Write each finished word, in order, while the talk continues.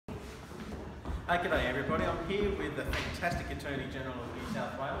G'day everybody, I'm here with the fantastic Attorney General of New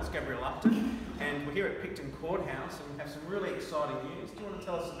South Wales, Gabrielle Upton, and we're here at Picton Court House and we have some really exciting news. Do you want to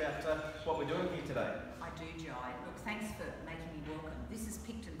tell us about what we're doing here today? I do, Jai. Look, thanks for making me welcome. This is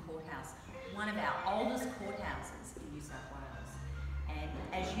Picton Court House, one of our oldest courthouses in New South Wales. And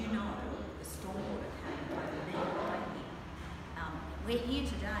as you know, the stormwater came over the right here. We're here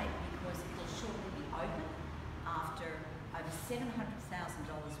today because it will shortly be open after over $700,000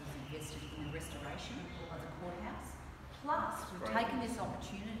 was invested in the restoration of the courthouse. Plus, we've taken this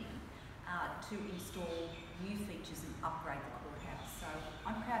opportunity to install new features and upgrade the courthouse. So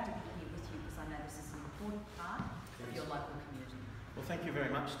I'm proud to be here with you because I know this is an important part of your local community. Well, thank you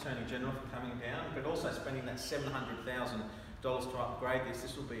very much, Attorney General, for coming down, but also spending that $700,000 to upgrade this.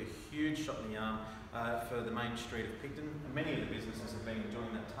 This will be a huge shot in the arm for the Main Street of Picton. Many of the businesses have been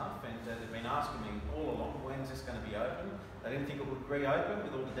doing that tough, and they've been asking me all along, when's this going to be open? They didn't think it would reopen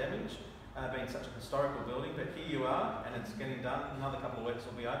with all the damage, being such a historical building, but here you are, and it's getting done. Another couple of weeks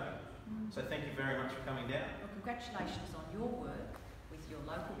will be open. So thank you very much for coming down. Well, congratulations on your work with your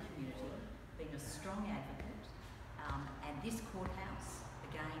local community, being a strong advocate, and this courthouse,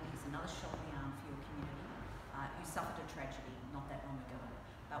 again, is another shot in the arm for your community. You suffered a tragedy not that long ago,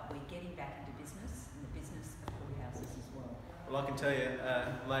 but we're getting back into business, and the business of courthouses as well. Well, I can tell you,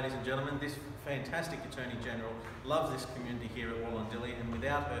 ladies and gentlemen, this fantastic Attorney General loves this community here at Wollondilly, and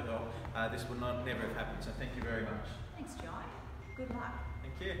without her help, this would never have happened. So thank you very much. Thanks, Jai. Good luck.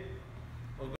 Thank you.